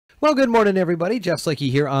Well, good morning, everybody. Jeff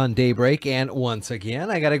Slakey here on Daybreak, and once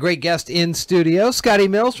again, I got a great guest in studio, Scotty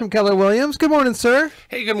Mills from Keller Williams. Good morning, sir.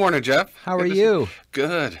 Hey, good morning, Jeff. How are you?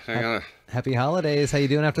 Good. Happy holidays. How you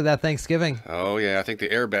doing after that Thanksgiving? Oh, yeah, I think the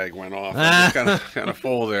airbag went off. I was kind of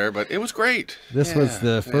full there, but it was great. This was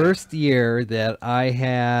the first year that I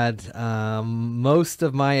had most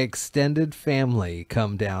of my extended family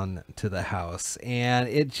come down to the house, and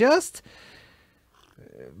it just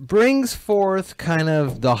brings forth kind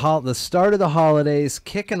of the start of the holidays,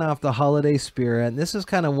 kicking off the holiday spirit. And this is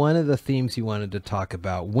kind of one of the themes you wanted to talk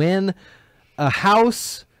about. When a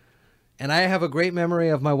house, and I have a great memory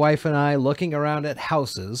of my wife and I looking around at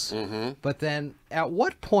houses, but then at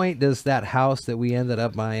what point does that house that we ended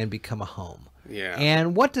up buying become a home? Yeah.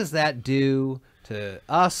 And what does that do to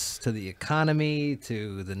us, to the economy,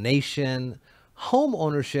 to the nation? Home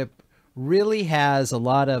ownership really has a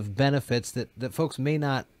lot of benefits that folks may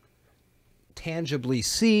not tangibly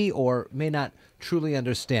see or may not truly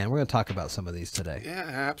understand. We're going to talk about some of these today. Yeah,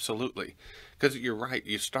 absolutely. Because you're right.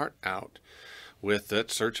 You start out with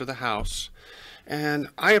that search of the house. And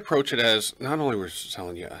I approach it as not only we're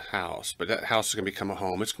selling you a house, but that house is going to become a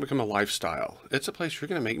home. It's going to become a lifestyle. It's a place you're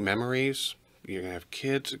going to make memories. You're going to have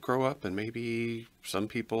kids that grow up, and maybe some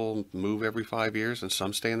people move every 5 years and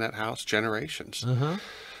some stay in that house generations.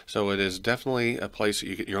 So it is definitely a place that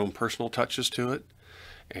you get your own personal touches to it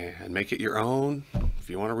and make it your own. If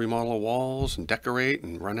you want to remodel the walls and decorate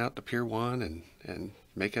and run out to Pier 1 and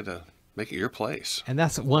make it your place. And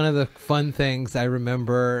that's one of the fun things I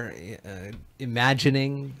remember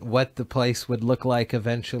imagining what the place would look like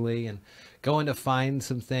eventually and going to find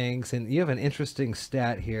some things. And you have an interesting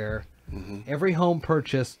stat here. Every home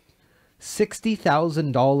purchase,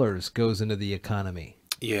 $60,000 goes into the economy.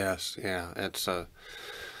 Yes, yeah. It's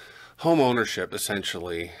home ownership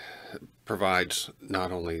essentially provides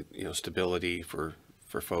not only stability for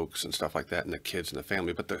folks and stuff like that, and the kids and the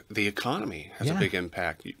family, but the economy has a big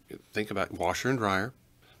impact. You think about washer and dryer,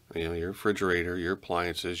 your refrigerator, your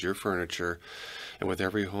appliances, your furniture, and with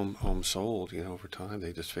every home sold, over time,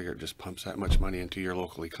 they just figure it just pumps that much money into your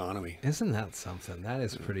local economy. Isn't that something? That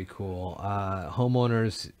is pretty cool.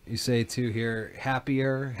 Homeowners, you say too here,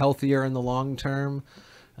 happier, healthier in the long term.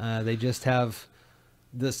 They just have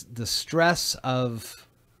the stress of,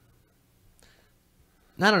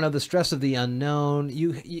 I don't know, the stress of the unknown.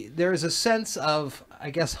 There is a sense of,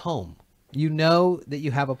 I guess, home. You know that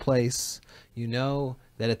you have a place. You know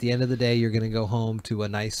that at the end of the day, you're going to go home to a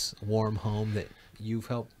nice, warm home that you've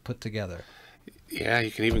helped put together. Yeah,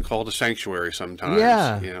 you can even call it a sanctuary sometimes.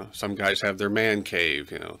 Yeah. Some guys have their man cave,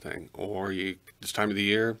 thing. Or this time of the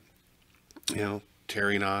year,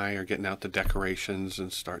 Terry and I are getting out the decorations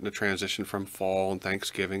and starting to transition from fall and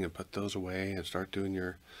Thanksgiving and put those away and start doing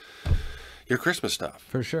your Christmas stuff.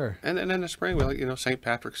 For sure. And then in the spring, we like, St.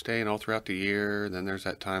 Patrick's Day and all throughout the year. And then there's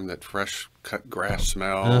that time, that fresh cut grass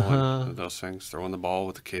smell and those things, throwing the ball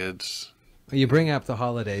with the kids. You bring up the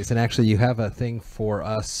holidays, and actually you have a thing for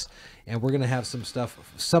us, and we're going to have some stuff,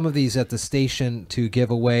 some of these at the station to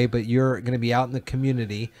give away, but you're going to be out in the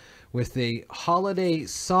community with the holiday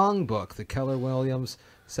songbook, the Keller Williams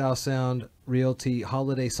South Sound Realty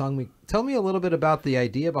Holiday Song. Tell me a little bit about the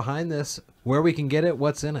idea behind this, where we can get it,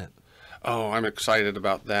 what's in it. Oh, I'm excited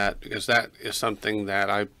about that because that is something that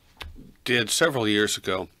I did several years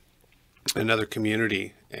ago in another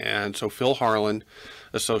community. And so Phil Harlan,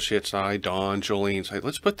 associates, and I, Don, Jolene, say,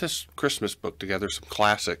 let's put this Christmas book together, some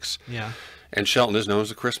classics. Yeah. And Shelton is known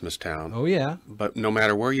as a Christmas town. Oh, yeah. But no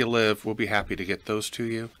matter where you live, we'll be happy to get those to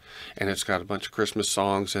you. And it's got a bunch of Christmas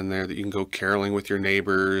songs in there that you can go caroling with your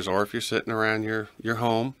neighbors, or if you're sitting around your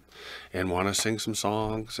home and want to sing some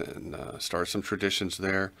songs and start some traditions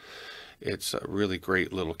there. It's a really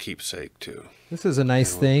great little keepsake, too. This is a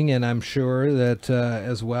nice thing, and I'm sure that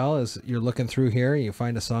as well as you're looking through here, you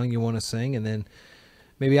find a song you want to sing, and then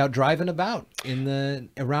maybe out driving about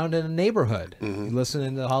around in a neighborhood. You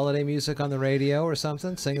listening to holiday music on the radio or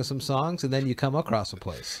something, singing some songs, and then you come across a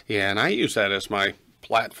place. Yeah, and I use that as my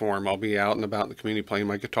platform. I'll be out and about in the community playing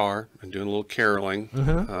my guitar and doing a little caroling.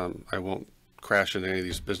 I won't crash into any of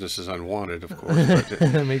these businesses unwanted, of course.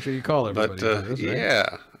 But, make sure you call everybody. But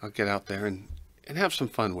yeah, I'll get out there and have some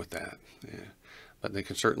fun with that. Yeah. But they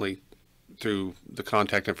can certainly, through the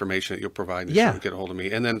contact information that you'll provide, get a hold of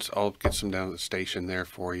me, and then I'll get some down at the station there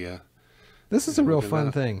for you. This is a real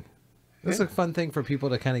fun thing. This is a fun thing for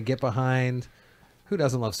people to kind of get behind. Who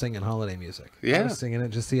doesn't love singing holiday music? Yeah. I was singing it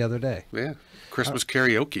just the other day. Yeah. Christmas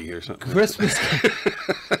karaoke or something. Christmas.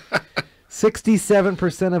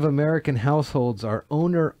 67% of American households are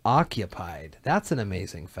owner-occupied. That's an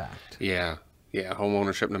amazing fact. Yeah. Yeah, home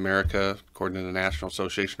ownership in America, according to the National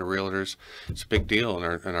Association of Realtors, it's a big deal in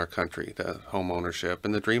our country, the home ownership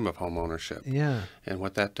and the dream of home ownership. Yeah. And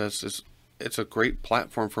what that does is it's a great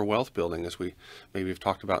platform for wealth building, as we maybe have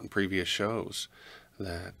talked about in previous shows,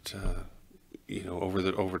 that you know,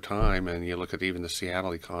 over time, and you look at even the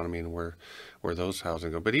Seattle economy and where those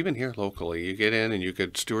housing go. But even here locally, you get in and you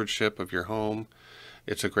get stewardship of your home.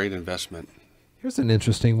 It's a great investment. Here's an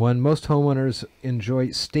interesting one. Most homeowners enjoy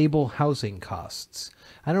stable housing costs.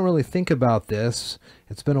 I don't really think about this.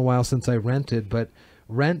 It's been a while since I rented, but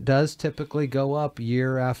rent does typically go up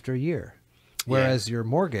year after year, whereas your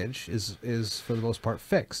mortgage is for the most part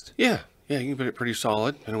fixed. Yeah, you can put it pretty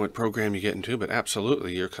solid. I don't know what program you get into, but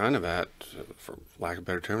absolutely, you're kind of at, for lack of a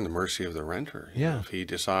better term, the mercy of the renter. You know, if he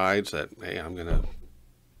decides that, hey, I'm going to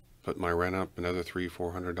put my rent up another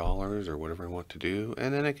 $300-400 or whatever I want to do,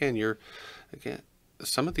 and then again,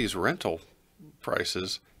 some of these rental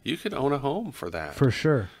prices, you could own a home for that. For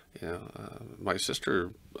sure. You know, my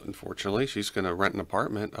sister, unfortunately, she's going to rent an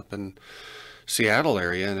apartment up in Seattle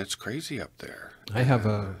area, and it's crazy up there. I have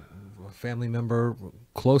a family member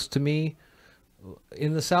close to me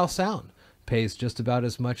in the South Sound, pays just about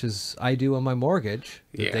as much as I do on my mortgage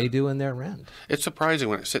that they do in their rent. It's surprising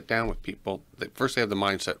when I sit down with people that first they have the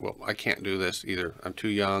mindset, well, I can't do this either. I'm too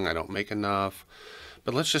young. I don't make enough.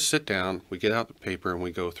 But let's just sit down. We get out the paper and we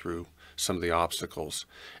go through some of the obstacles,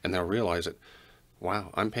 and they'll realize that, wow,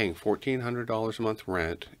 I'm paying $1,400 a month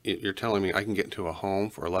rent. You're telling me I can get into a home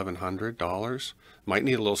for $1,100? Might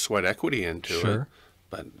need a little sweat equity into it.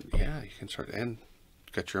 But yeah, you can start and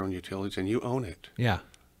get your own utilities and you own it. Yeah.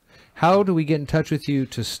 How do we get in touch with you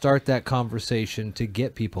to start that conversation to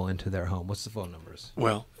get people into their home? What's the phone numbers?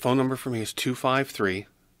 Well, phone number for me is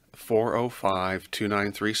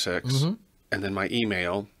 253-405-2936. And then my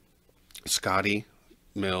email,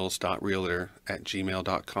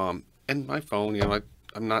 scottymills.realtor@gmail.com. And my phone, you know,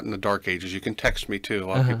 I'm not in the dark ages. You can text me too. A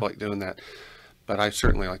lot of people like doing that. But I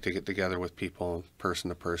certainly like to get together with people person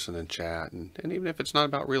to person and chat. And even if it's not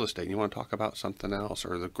about real estate, and you want to talk about something else,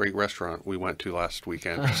 or the great restaurant we went to last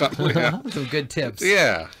weekend or something like that. Some good tips.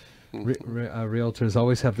 Yeah. Realtors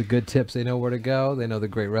always have the good tips. They know where to go. They know the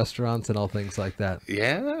great restaurants and all things like that.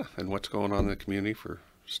 Yeah. And what's going on in the community for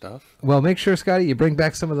stuff. Well, make sure, Scotty, you bring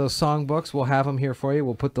back some of those songbooks. We'll have them here for you.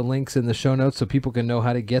 We'll put the links in the show notes so people can know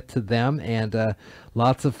how to get to them. And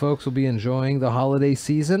lots of folks will be enjoying the holiday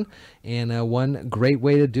season. And one great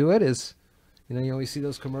way to do it is, you know, you always see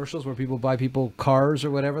those commercials where people buy people cars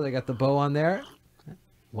or whatever. They got the bow on there.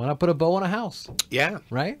 Why not put a bow on a house? Yeah.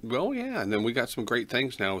 Right? Well, yeah. And then we got some great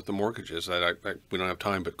things now with the mortgages that we don't have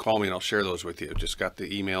time, but call me and I'll share those with you. Just got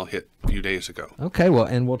the email hit a few days ago. Okay. Well,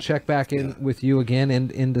 and we'll check back in with you again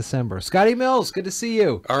in December. Scotty Mills, good to see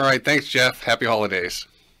you. All right. Thanks, Jeff. Happy holidays.